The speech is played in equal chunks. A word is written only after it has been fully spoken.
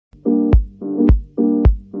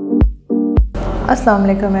अस्सलाम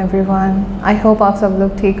वालेकुम everyone. I hope आप सब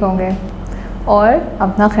लोग ठीक होंगे और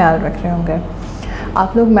अपना ख्याल रख रहे होंगे।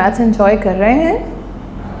 आप लोग मैथ्स एंजॉय कर रहे हैं।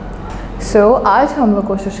 आज हम लोग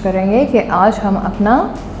कोशिश करेंगे कि आज हम अपना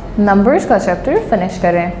नंबर्स का चैप्टर फिनिश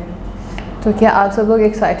करें। तो क्या आप सब लोग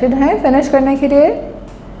एक्साइटेड हैं फिनिश करने के लिए?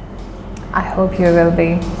 I hope you will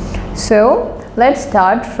be. Let's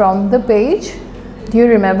start from the page. Do you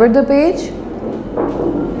remember the page?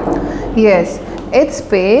 Yes, it's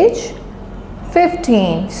page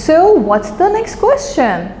 15. So what's the next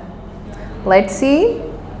question? Let's see.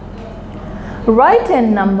 Write in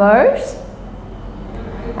numbers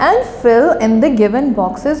and fill in the given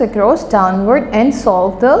boxes across downward and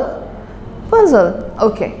solve the puzzle.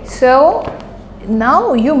 Okay, so now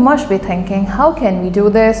you must be thinking, how can we do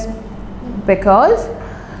this? Because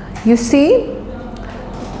you see,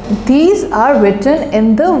 these are written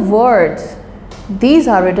in the words. These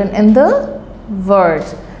are written in the words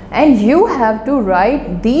and you have to write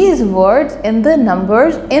these words in the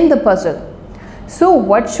numbers in the puzzle. So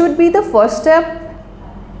what should be the first step?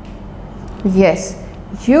 Yes,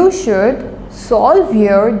 you should solve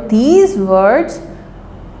these words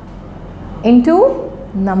into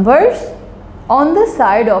numbers on the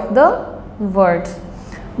side of the words.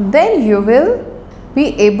 Then you will be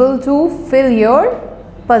able to fill your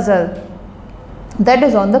puzzle. That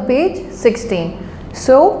is on the page 16.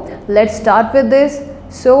 So let's start with this.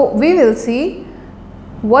 So we will see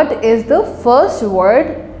what is the first word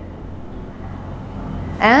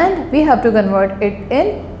and we have to convert it in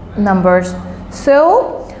numbers. So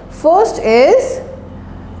first is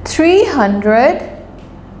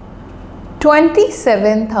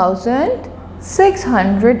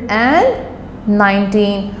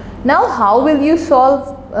 327,619. Now how will you fill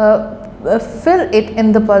it in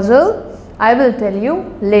the puzzle? I will tell you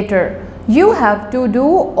later. You have to do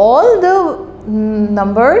all the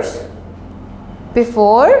numbers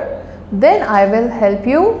before, then I will help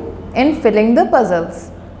you in filling the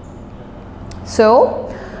puzzles. So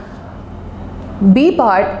B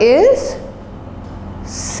part is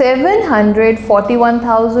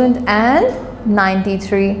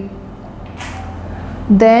 741,093.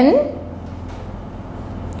 Then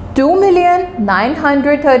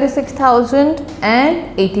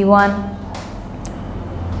 2,936,081.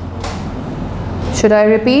 Should I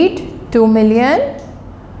repeat?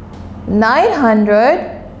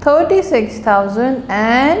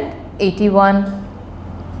 2,936,081.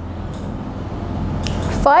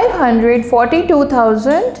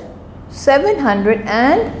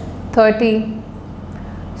 542,730.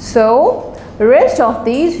 So rest of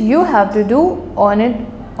these you have to do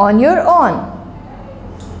on your own.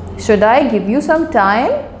 Should I give you some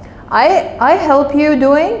time? I help you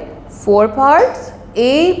doing 4 parts.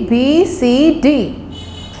 A, B, C, D.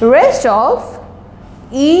 Rest of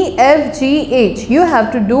E, F, G, H. You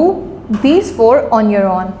have to do these 4 on your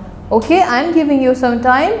own. Okay, I am giving you some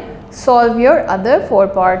time. Solve your other 4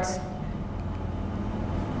 parts.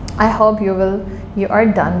 I hope you are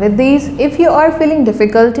done with these. If you are feeling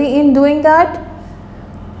difficulty in doing that,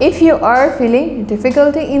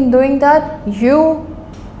 you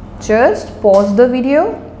just pause the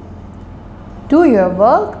video, do your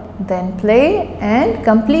work, then play and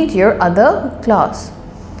complete your other class.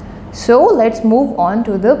 So let's move on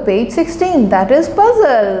to the page 16, that is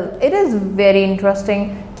puzzle. It is very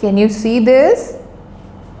interesting. Can you see this?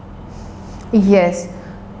 Yes,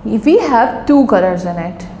 we have 2 colors in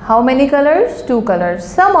it. How many colors? 2 colors.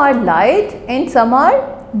 Some are light and some are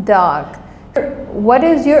dark. What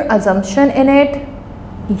is your assumption in it?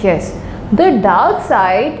 Yes, the dark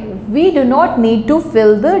side, we do not need to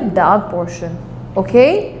fill the dark portion.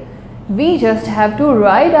 Okay, we just have to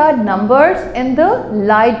write our numbers in the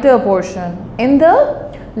lighter portion,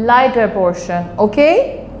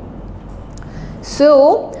 okay?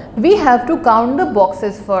 So we have to count the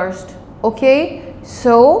boxes first, okay?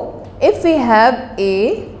 So if we have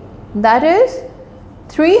A, that is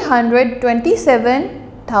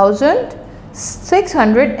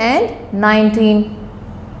 327,619.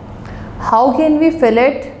 How can we fill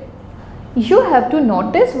it? You have to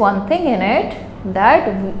notice one thing in it, that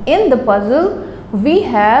in the puzzle we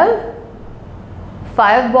have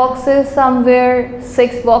 5 boxes somewhere,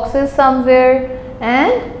 6 boxes somewhere,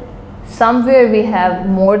 and somewhere we have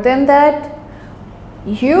more than that.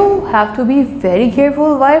 You have to be very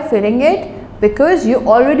careful while filling it because you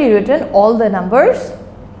already written all the numbers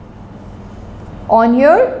on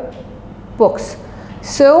your books.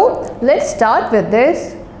 So let's start with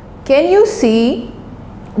this. Can you see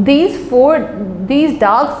these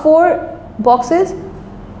dark 4 boxes?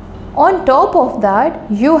 On top of that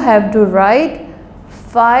you have to write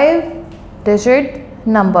 5-digit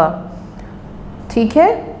number. ठीक है,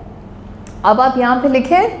 अब आप यहाँ पे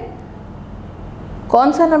लिखें,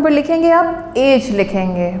 कौन सा number लिखेंगे आप? एज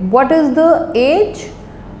लिखेंगे। What is the age?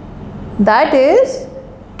 That is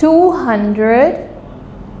 200,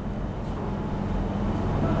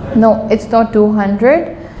 no it's not 200,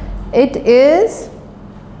 it is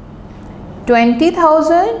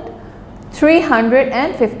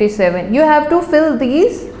 20,357. You have to fill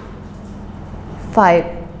these 5.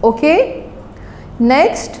 Okay,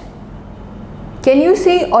 next, can you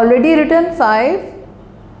see already written 5?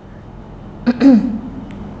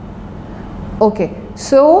 Okay,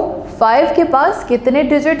 so 5 के पास कितने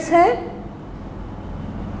डिजिट्स हैं?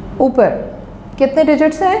 ऊपर कितने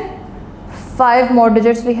डिजिट्स हैं? 5 more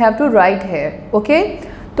digits we have to write here. Okay,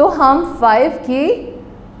 तो हम 5 की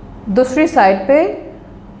दूसरी साइड पे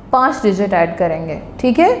 5 डिजिट ऐड करेंगे।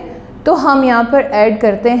 ठीक है, तो हम यहाँ पर ऐड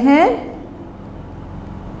करते हैं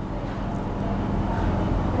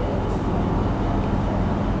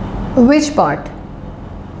which part?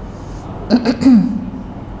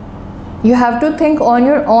 You have to think on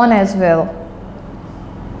your own as well.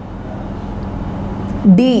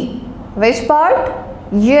 D. Which part?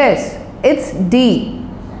 Yes, it's D.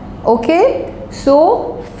 Okay, so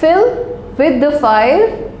fill with the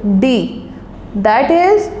 5D. That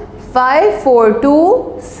is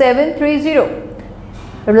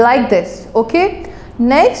 542730. Like this. Okay,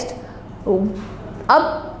 next, अब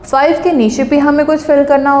 5 के नीचे भी हमें कुछ फिल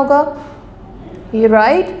करना होगा। You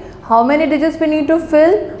right? How many digits we need to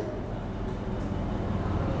fill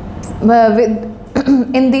with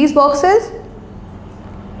in these boxes?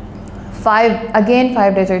 5, again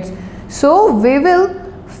 5 digits. So we will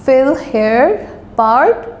fill here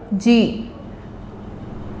part G.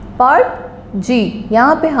 Part G,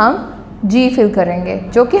 यहाँ पे हम G फिल करेंगे,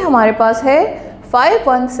 जो कि हमारे पास है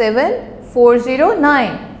 517409,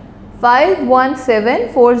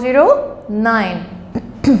 517409।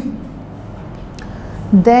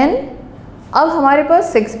 देन अब हमारे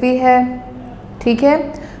पास 6 भी है। ठीक है,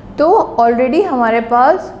 तो ऑलरेडी हमारे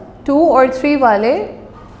पास 2 और 3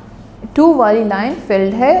 वाली लाइन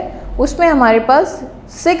फिल्ड है, उसमें हमारे पास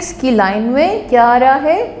 6 की लाइन में क्या आ रहा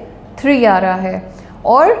है? 3 आ रहा है,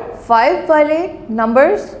 और 5 वाले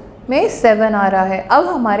नंबर्स में 7 आ रहा है। अब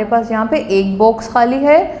हमारे पास यहाँ पे एक बॉक्स खाली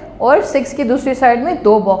है और 6 की दूसरी साइड में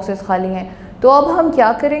 2 बॉक्सेस खाली हैं। तो अब हम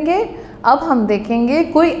क्या करेंगे? अब हम देखेंगे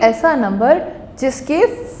कोई ऐसा नंबर जिसके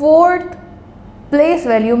 4th प्लेस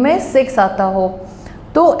वैल्यू में 6 आता हो।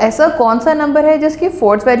 तो ऐसा कौन सा नंबर है जिसकी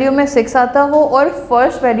 4th वैल्यू में 6 आता हो और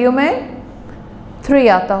 1st वैल्यू में 3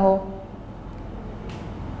 आता हो?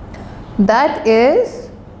 That is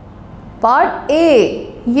part A.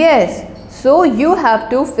 Yes, so you have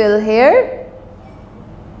to fill here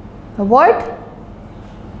what?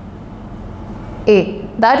 A.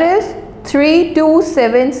 That is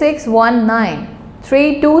 327619.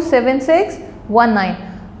 327619.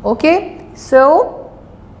 Okay, so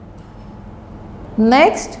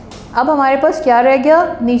next, अब हमारे पास क्या रह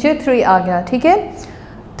गया? नीचे 3 आ गया। ठीक है,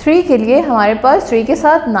 3 के लिए हमारे पास 3 के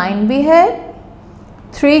साथ 9 भी है।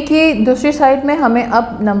 3 की दूसरी साइड में हमें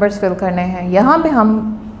अब नंबर्स फिल करने हैं। यहाँ पे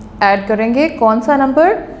हम ऐड करेंगे कौन सा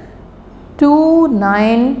number? 2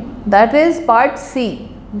 9, that is part C.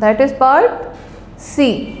 That is part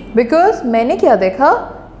C, because मैंने क्या देखा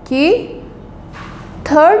कि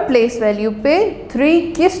 3rd प्लेस वैल्यू पे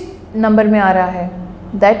 3 किस नंबर में आ रहा है?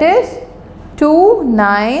 That is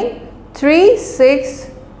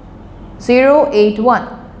 2936081।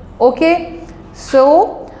 ओके,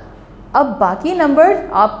 सो अब बाकी नंबर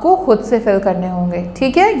आपको खुद से फिल करने होंगे।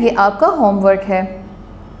 ठीक है, ये आपका होमवर्क है।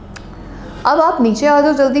 अब आप नीचे आ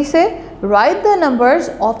जाओ जल्दी से। Right the numbers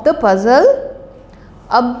of the puzzle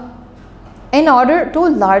अब in order to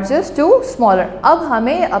largest to smaller. अब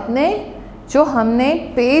हमें अपने जो हमने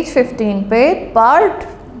पेज 15 पे पार्ट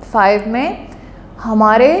 5 में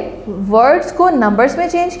हमारे वर्ड्स को नंबर्स में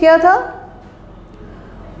चेंज किया था,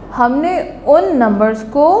 हमने उन नंबर्स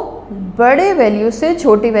को बड़े वैल्यू से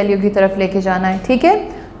छोटी वैल्यू की तरफ लेके जाना है। ठीक है,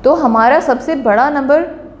 तो हमारा सबसे बड़ा नंबर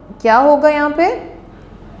क्या होगा यहाँ पे?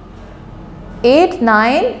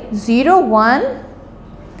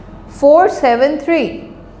 8901473।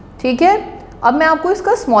 ठीक है, अब मैं आपको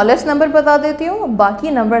इसका स्मॉलेस्ट नंबर बता देती हूँ,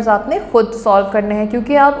 बाकी नंबर्स आपने खुद सॉल्व करने हैं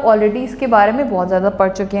क्योंकि आप ऑलरेडी इसके बारे में बहुत ज़्यादा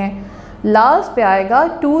पढ़ चुके हैं। लास्ट पे आएगा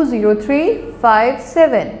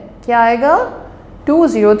 20357। क्या आएगा?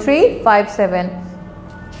 20357।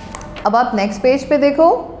 अब आप नेक्स्ट पेज पे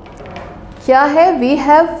देखो क्या है। We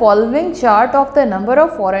have following chart of the number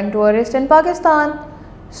of foreign tourist in Pakistan.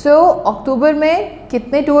 सो अक्टूबर में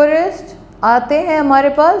कितने टूरिस्ट आते हैं हमारे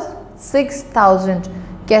पास? 6000।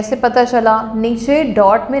 कैसे पता चला? नीचे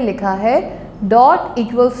डॉट में लिखा है dot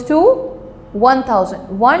equals to 1000,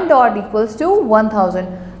 1 dot equals to 1000.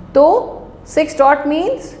 तो 6 dot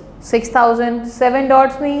means 6000, 7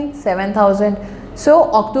 dots mean 7000. सो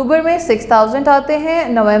अक्टूबर में 6000 आते हैं,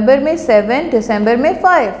 नवंबर में 7, दिसंबर में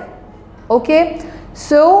 5. ओके,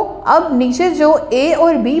 सो अब नीचे जो ए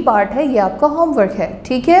और बी पार्ट है ये आपका होमवर्क है,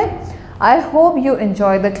 ठीक है. I hope you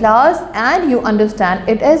enjoy the class and you understand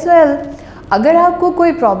it as well. अगर आपको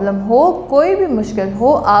कोई प्रॉब्लम हो, कोई भी मुश्किल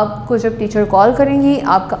हो, आपको जब टीचर कॉल करेंगी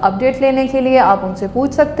आपका अपडेट लेने के लिए आप उनसे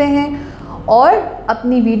पूछ सकते हैं और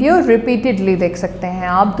अपनी वीडियो रिपीटेडली देख सकते हैं.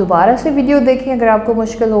 आप दोबारा से वीडियो देखें अगर आपको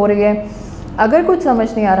मुश्किल हो रही है. अगर कुछ समझ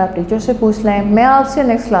नहीं आ रहा आप टीचर से पूछ लें. मैं आपसे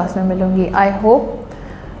नेक्स्ट क्लास में मिलूँगी. आई होप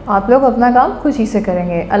आप लोग अपना काम खुशी से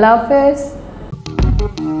करेंगे. अल्लाह हाफ़िज़.